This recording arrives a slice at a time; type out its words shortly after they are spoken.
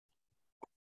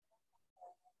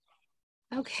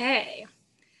Okay,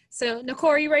 so Nicole,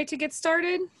 are you ready to get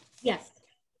started? Yes.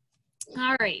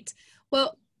 All right.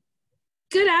 Well,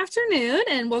 good afternoon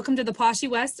and welcome to the PASSHE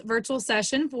West virtual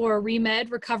session for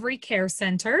ReMed Recovery Care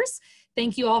Centers.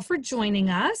 Thank you all for joining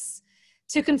us.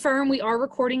 To confirm, we are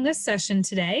recording this session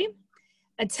today.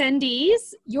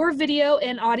 Attendees, your video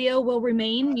and audio will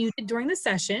remain muted during the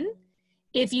session.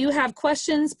 If you have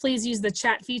questions, please use the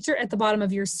chat feature at the bottom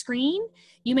of your screen.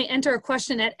 You may enter a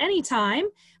question at any time,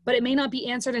 but it may not be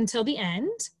answered until the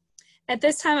end. At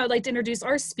this time, I would like to introduce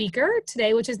our speaker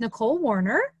today, which is Nicole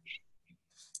Warner.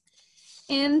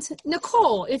 And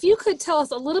Nicole, if you could tell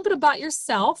us a little bit about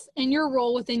yourself and your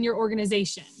role within your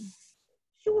organization.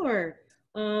 Sure.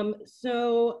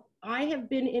 So I have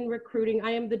been in recruiting.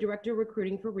 I am the director of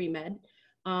recruiting for ReMed,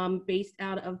 based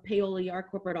out of Paoli, our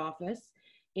corporate office.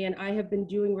 And I have been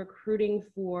doing recruiting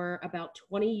for about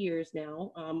 20 years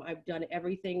now. I've done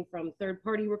everything from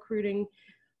third-party recruiting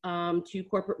to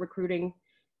corporate recruiting.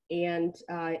 And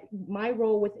my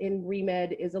role within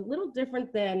ReMed is a little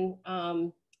different than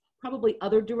probably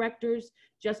other directors,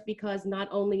 just because not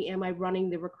only am I running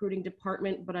the recruiting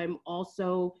department, but I'm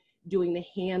also doing the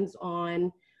hands-on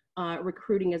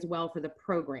recruiting as well for the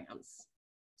programs.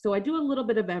 So I do a little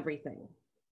bit of everything.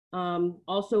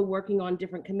 Also working on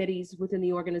different committees within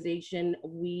the organization.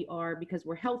 We are, because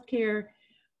we're healthcare,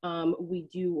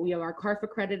 we are CARF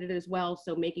accredited as well.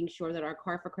 So making sure that our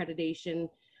CARF accreditation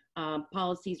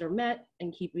policies are met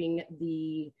and keeping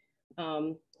the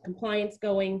compliance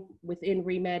going within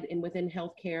ReMed and within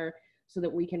healthcare so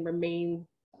that we can remain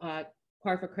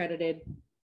CARF accredited.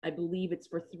 I believe it's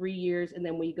for 3 years, and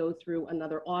then we go through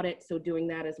another audit. So doing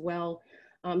that as well.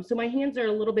 So my hands are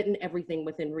a little bit in everything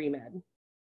within ReMed.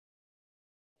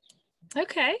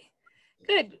 Okay,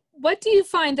 good. What do you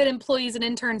find that employees and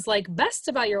interns like best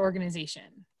about your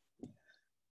organization?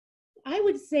 I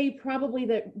would say probably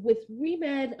that with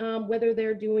ReMed, whether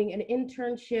they're doing an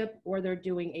internship or they're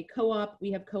doing a co-op,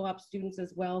 we have co-op students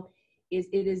as well, it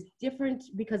is different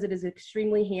because it is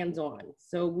extremely hands-on.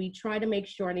 So we try to make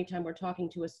sure anytime we're talking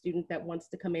to a student that wants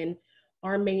to come in,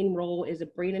 our main role is a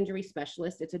brain injury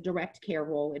specialist. It's a direct care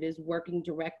role. It is working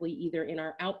directly either in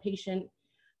our outpatient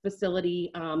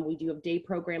facility. We do have day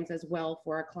programs as well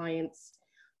for our clients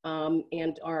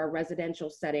and our residential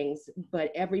settings,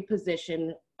 but every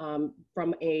position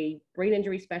from a brain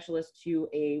injury specialist to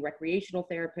a recreational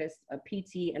therapist, a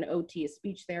PT, an OT, a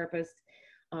speech therapist,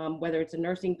 whether it's a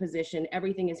nursing position,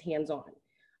 everything is hands-on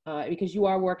because you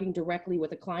are working directly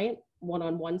with a client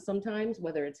one-on-one sometimes,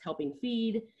 whether it's helping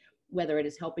feed, whether it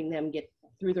is helping them get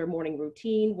through their morning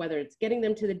routine, whether it's getting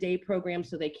them to the day program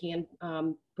so they can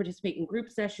participate in group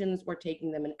sessions or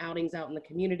taking them in outings out in the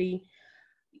community.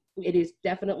 It is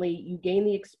definitely, you gain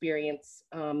the experience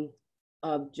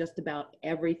of just about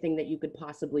everything that you could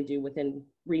possibly do within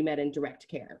ReMed and direct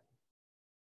care.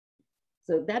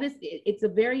 So that is, it's a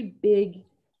very big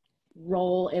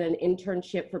role in an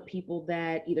internship for people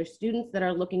that either students that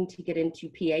are looking to get into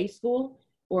PA school,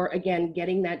 or again,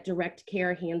 getting that direct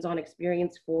care hands-on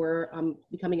experience for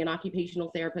becoming an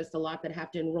occupational therapist, a lot that have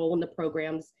to enroll in the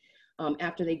programs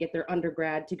after they get their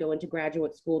undergrad to go into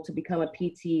graduate school to become a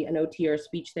PT, an OT, or a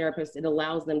speech therapist. It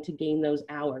allows them to gain those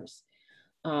hours.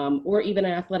 Or even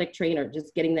an athletic trainer,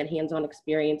 just getting that hands-on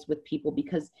experience with people,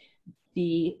 because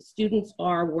the students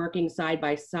are working side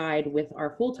by side with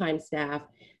our full-time staff.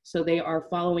 So they are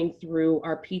following through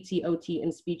our PT, OT,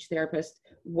 and speech therapist,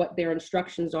 what their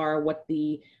instructions are, what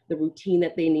the routine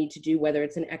that they need to do, whether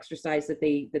it's an exercise that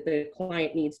the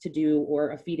client needs to do,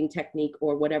 or a feeding technique,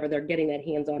 or whatever. They're getting that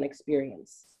hands-on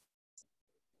experience.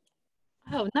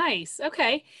 Oh, nice.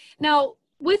 Okay. Now,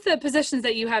 with the positions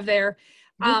that you have there,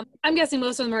 I'm guessing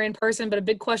most of them are in person, but a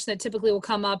big question that typically will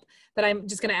come up that I'm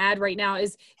just going to add right now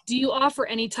is, do you offer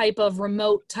any type of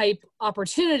remote type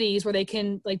opportunities where they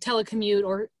can like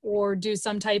telecommute or do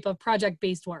some type of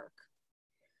project-based work?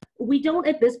 We don't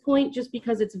at this point, just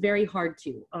because it's very hard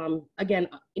to. Again,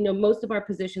 you know, most of our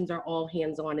positions are all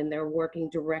hands-on, and they're working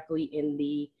directly in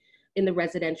the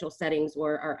residential settings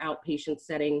or our outpatient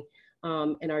setting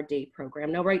in our day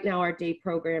program. Now, right now, our day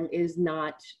program is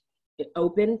not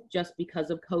open just because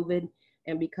of COVID,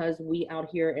 and because we out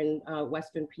here in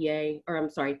Western PA, or I'm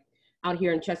sorry, out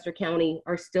here in Chester County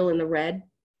are still in the red.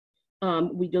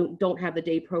 We don't have the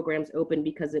day programs open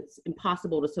because it's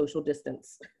impossible to social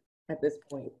distance at this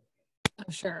point. Oh,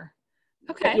 sure.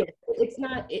 Okay. Yeah, it's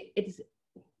not,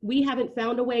 we haven't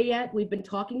found a way yet. We've been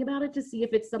talking about it to see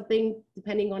if it's something,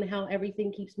 depending on how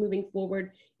everything keeps moving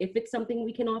forward, if it's something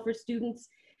we can offer students.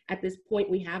 At this point,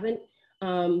 we haven't.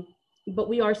 but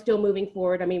we are still moving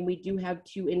forward. I mean, we do have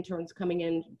two interns coming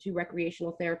in, two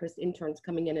recreational therapist interns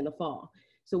coming in the fall.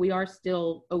 So we are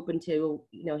still open to,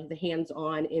 you know, the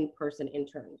hands-on in-person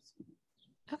interns.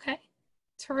 Okay,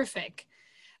 terrific.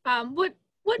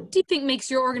 What do you think makes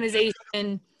your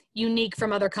organization unique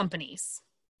from other companies?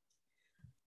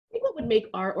 I think what would make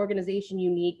our organization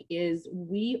unique is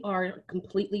we are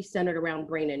completely centered around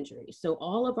brain injury. So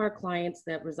all of our clients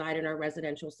that reside in our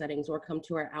residential settings or come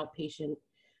to our outpatient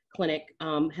clinic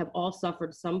have all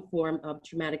suffered some form of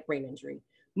traumatic brain injury.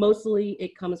 Mostly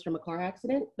it comes from a car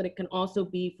accident, but it can also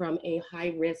be from a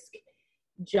high risk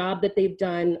job that they've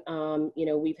done. You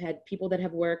know, we've had people that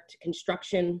have worked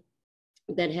construction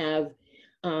that have,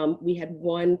 we had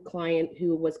one client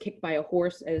who was kicked by a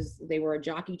horse as they were a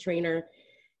jockey trainer.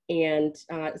 And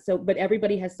but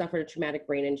everybody has suffered a traumatic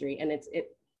brain injury, and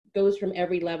it goes from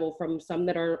every level, from some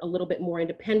that are a little bit more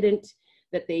independent,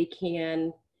 that they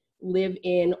can live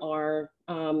in our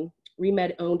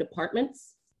ReMed owned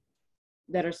apartments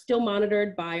that are still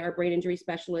monitored by our brain injury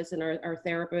specialists and our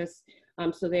therapists.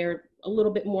 So they're a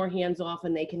little bit more hands off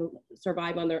and they can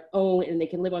survive on their own and they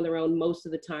can live on their own most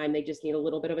of the time. They just need a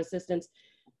little bit of assistance,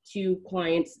 to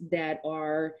clients that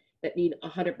need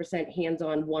 100%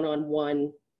 hands-on,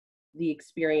 one-on-one, the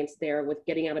experience there with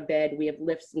getting out of bed. We have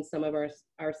lifts in some of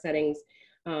our settings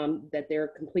that they're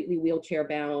completely wheelchair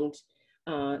bound,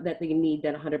 that they need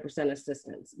that 100%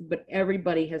 assistance. But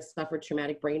everybody has suffered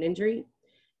traumatic brain injury.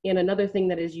 And another thing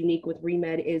that is unique with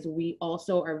ReMed is we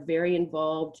also are very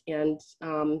involved, and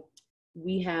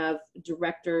we have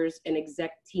directors and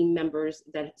exec team members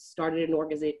that started an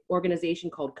organization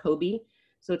called COBE.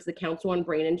 So it's the Council on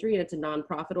Brain Injury, and it's a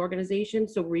nonprofit organization.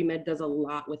 So ReMed does a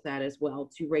lot with that as well,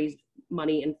 to raise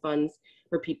money and funds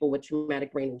for people with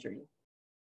traumatic brain injury.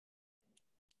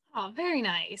 Oh, very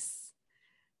nice.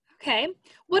 Okay.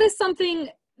 What is something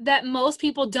that most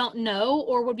people don't know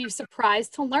or would be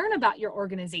surprised to learn about your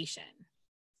organization?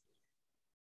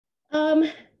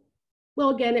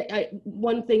 Well, again,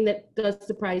 one thing that does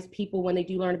surprise people when they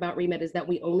do learn about ReMed is that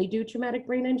we only do traumatic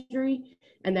brain injury,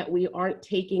 and that we aren't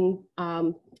taking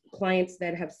clients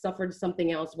that have suffered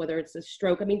something else, whether it's a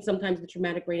stroke. I mean, sometimes the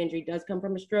traumatic brain injury does come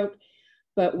from a stroke,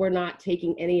 but we're not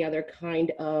taking any other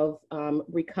kind of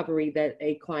recovery that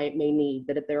a client may need,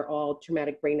 that if they're all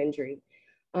traumatic brain injury.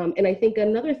 And I think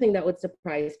another thing that would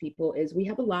surprise people is we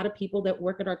have a lot of people that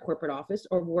work at our corporate office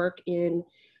or work in,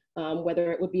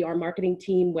 whether it would be our marketing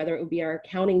team, whether it would be our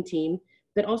accounting team,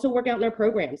 that also work out in our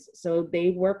programs. So they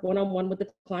work one-on-one with the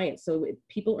clients. So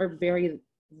people are very,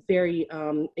 very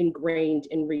ingrained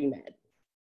in ReMed.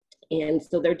 And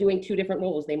so they're doing two different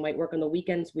roles. They might work on the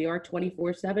weekends. We are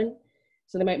 24/7.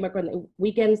 So they might work on the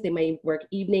weekends, they may work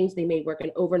evenings, they may work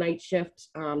an overnight shift,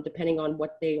 depending on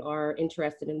what they are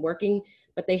interested in working.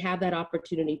 But they have that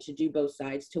opportunity to do both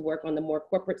sides, to work on the more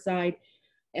corporate side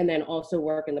and then also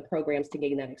work in the programs to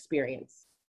gain that experience.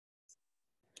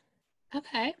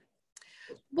 Okay.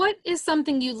 What is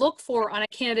something you look for on a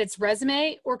candidate's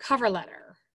resume or cover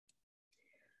letter?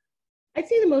 I'd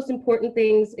say the most important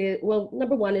things is, well,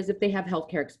 number one is if they have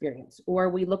healthcare experience, or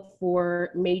we look for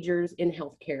majors in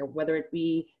healthcare, whether it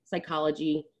be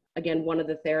psychology, again, one of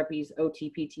the therapies, OT,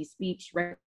 PT, speech,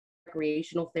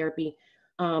 recreational therapy,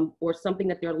 or something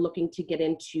that they're looking to get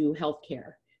into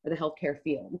healthcare or the healthcare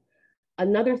field.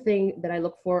 Another thing that I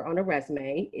look for on a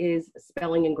resume is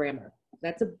spelling and grammar.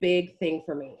 That's a big thing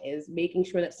for me, is making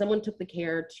sure that someone took the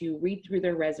care to read through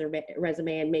their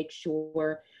resume and make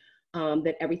sure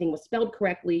that everything was spelled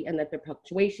correctly and that their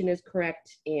punctuation is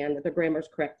correct and that their grammar is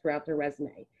correct throughout their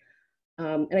resume.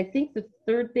 And I think the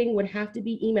third thing would have to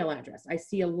be email address. I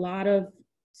see a lot of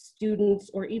students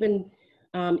or even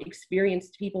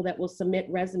experienced people that will submit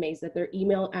resumes that their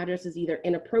email address is either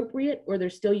inappropriate or they're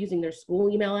still using their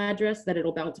school email address, that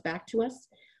it'll bounce back to us.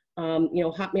 You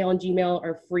know, Hotmail and Gmail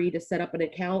are free to set up an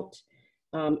account.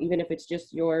 Even if it's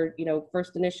just your,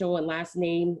 first initial and last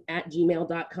name at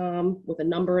gmail.com with a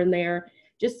number in there,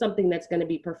 just something that's going to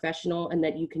be professional and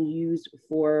that you can use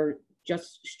for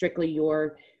just strictly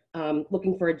your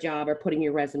looking for a job or putting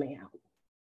your resume out.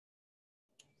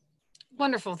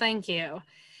 Wonderful, thank you.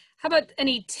 How about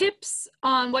any tips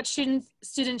on what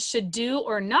students should do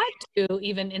or not do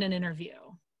even in an interview?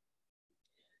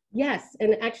 Yes,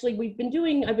 and actually I've been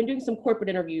doing some corporate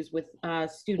interviews with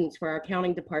students for our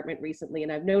accounting department recently,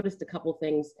 and I've noticed a couple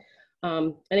things.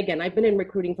 And again, I've been in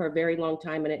recruiting for a very long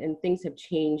time, and things have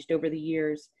changed over the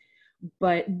years.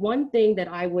 But one thing that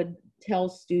I would tell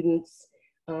students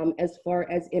as far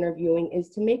as interviewing is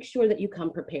to make sure that you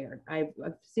come prepared. I've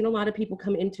seen a lot of people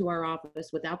come into our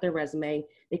office without their resume.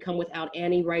 They come without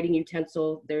any writing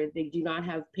utensil. They do not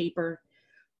have paper.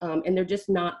 and they're just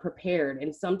not prepared.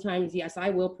 And sometimes, yes, I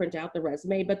will print out the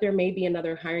resume, but there may be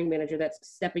another hiring manager that's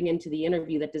stepping into the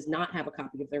interview that does not have a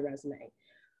copy of their resume.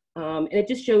 And it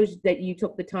just shows that you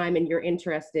took the time and you're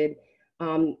interested,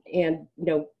 and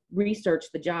research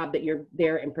the job, that you're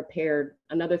there and prepared.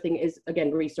 Another thing is,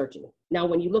 again, researching. Now,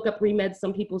 when you look up ReMed,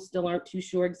 some people still aren't too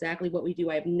sure exactly what we do.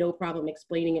 I have no problem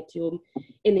explaining it to them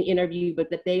in the interview, but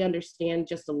that they understand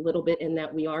just a little bit in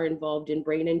that we are involved in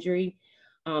brain injury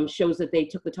shows that they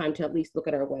took the time to at least look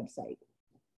at our website.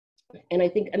 And I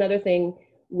think another thing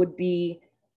would be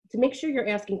to make sure you're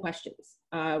asking questions.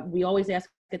 We always ask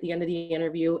at the end of the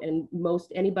interview, and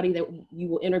most anybody that you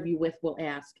will interview with will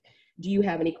ask, do you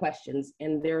have any questions?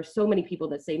 And there are so many people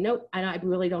that say, no, I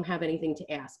really don't have anything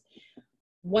to ask.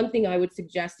 One thing I would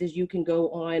suggest is you can go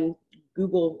on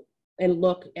Google and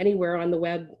look anywhere on the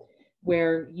web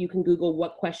where you can Google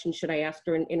what questions should I ask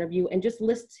during an interview, and just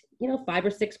list, 5 or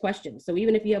 6 questions. So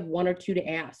even if you have 1 or 2 to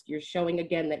ask, you're showing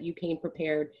again that you came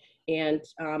prepared and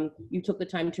you took the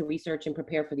time to research and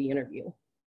prepare for the interview.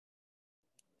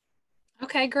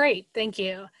 Okay, great. Thank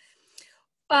you.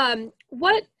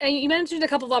 You mentioned a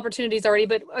couple of opportunities already,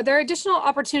 but are there additional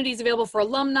opportunities available for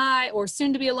alumni or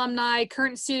soon-to-be alumni,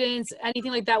 current students,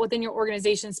 anything like that within your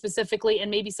organization specifically, and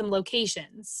maybe some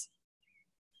locations?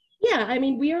 Yeah, I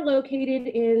mean, we are located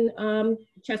in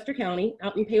Chester County,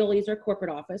 out in Paoli is our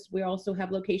corporate office. We also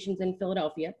have locations in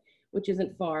Philadelphia, which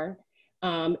isn't far.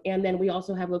 And then we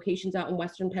also have locations out in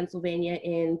Western Pennsylvania,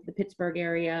 in the Pittsburgh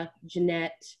area,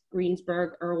 Jeanette,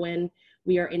 Greensburg, Irwin.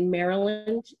 We are in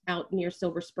Maryland, out near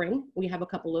Silver Spring. We have a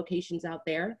couple locations out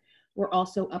there. We're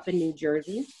also up in New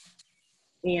Jersey.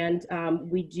 And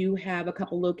we do have a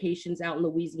couple locations out in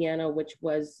Louisiana, which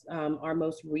was our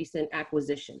most recent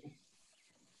acquisition.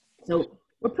 So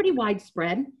we're pretty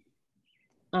widespread.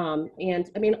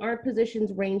 And I mean, our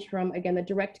positions range from, again, the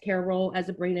direct care role as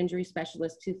a brain injury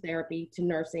specialist to therapy to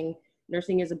nursing.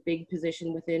 Nursing is a big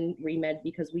position within ReMed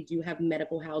because we do have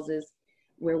medical houses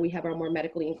where we have our more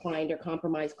medically inclined or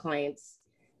compromised clients.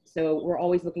 So we're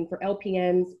always looking for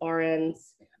LPNs,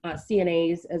 RNs,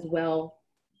 CNAs as well.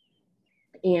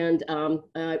 And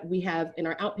we have in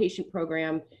our outpatient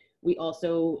program, we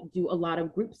also do a lot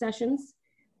of group sessions.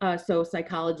 So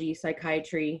psychology,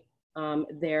 psychiatry,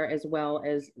 there, as well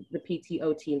as the PT,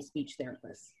 OT, and speech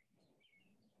therapists.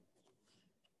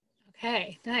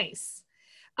 Okay, nice.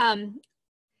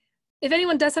 If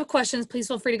anyone does have questions, please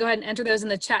feel free to go ahead and enter those in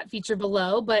the chat feature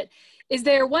below. But is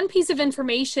there one piece of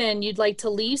information you'd like to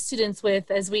leave students with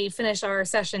as we finish our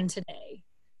session today?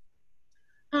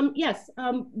 Yes,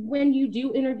 when you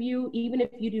do interview, even if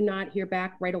you do not hear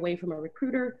back right away from a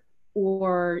recruiter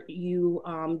or you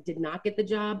did not get the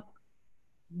job,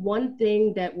 one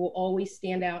thing that will always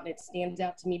stand out, and it stands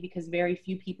out to me because very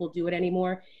few people do it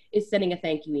anymore, is sending a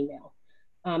thank you email.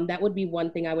 That would be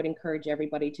one thing I would encourage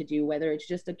everybody to do, whether it's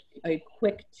just a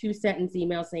quick 2-sentence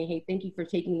email saying, hey, thank you for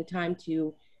taking the time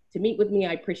to meet with me.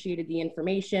 I appreciated the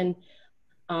information.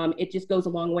 It just goes a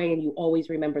long way, and you always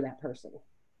remember that person.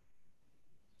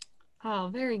 Oh,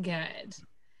 very good.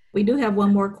 We do have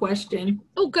one more question.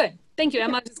 Oh, good. Thank you,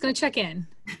 Emma. I'm just going to check in.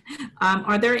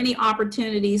 Are there any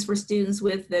opportunities for students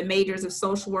with the majors of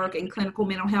social work and clinical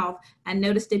mental health? I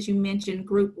noticed that you mentioned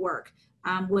group work.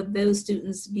 Would those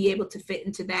students be able to fit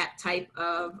into that type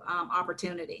of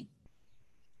opportunity?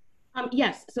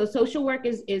 Yes, so social work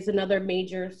is another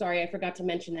major, sorry, I forgot to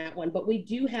mention that one, but we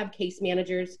do have case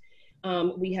managers.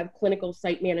 We have clinical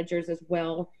site managers as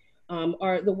well.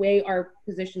 The way our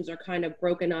positions are kind of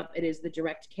broken up, it is the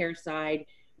direct care side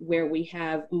where we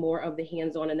have more of the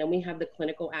hands-on, and then we have the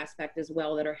clinical aspect as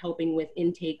well that are helping with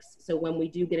intakes. So when we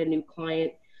do get a new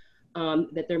client,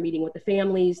 that they're meeting with the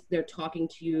families, they're talking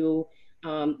to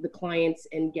the clients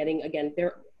and getting, again,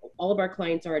 all of our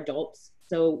clients are adults,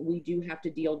 so we do have to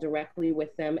deal directly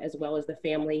with them as well as the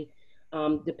family,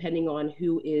 depending on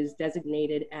who is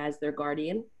designated as their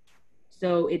guardian.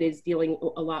 So it is dealing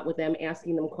a lot with them,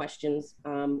 asking them questions.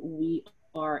 We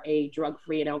are a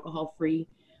drug-free and alcohol-free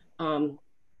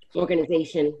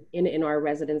organization in our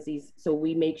residencies. So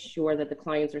we make sure that the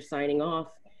clients are signing off.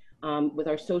 With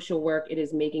our social work, it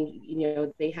is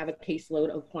making, they have a caseload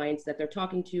of clients that they're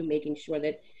talking to, making sure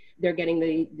that they're getting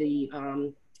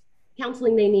the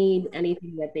counseling they need,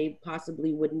 anything that they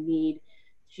possibly would need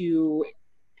to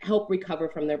help recover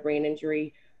from their brain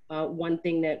injury. One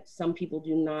thing that some people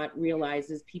do not realize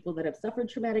is people that have suffered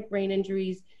traumatic brain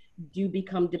injuries do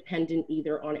become dependent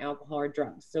either on alcohol or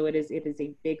drugs. So it is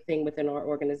a big thing within our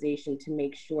organization to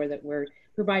make sure that we're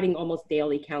providing almost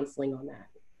daily counseling on that.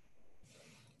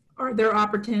 Are there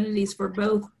opportunities for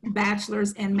both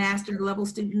bachelor's and master level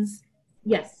students?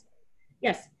 Yes,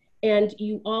 yes. And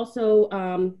you also,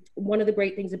 one of the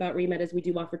great things about ReMed is we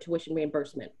do offer tuition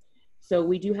reimbursement. So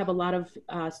we do have a lot of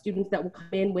students that will come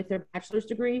in with their bachelor's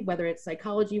degree, whether it's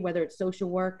psychology, whether it's social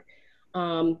work,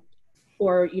 or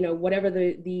whatever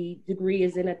the degree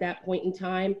is in at that point in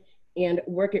time, and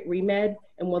work at ReMed.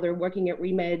 And while they're working at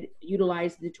ReMed,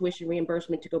 utilize the tuition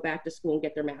reimbursement to go back to school and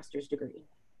get their master's degree.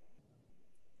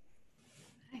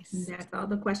 Nice. That's all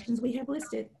the questions we have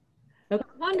listed. Okay.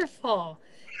 Wonderful.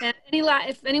 And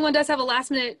if anyone does have a last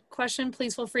minute question,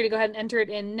 please feel free to go ahead and enter it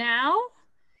in now.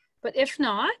 But if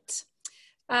not,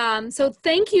 so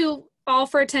thank you all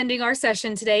for attending our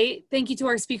session today. Thank you to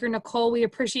our speaker, Nicole. We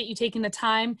appreciate you taking the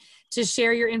time to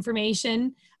share your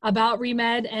information about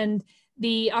ReMed and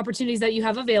the opportunities that you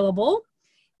have available.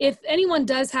 If anyone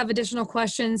does have additional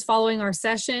questions following our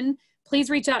session, please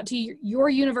reach out to your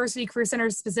university career center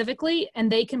specifically,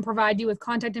 and they can provide you with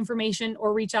contact information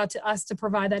or reach out to us to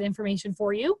provide that information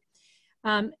for you.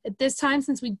 At this time,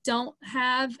 since we don't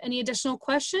have any additional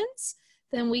questions,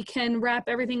 then we can wrap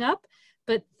everything up.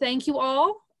 But thank you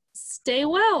all. Stay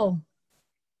well.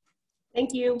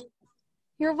 Thank you.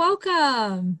 You're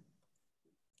welcome.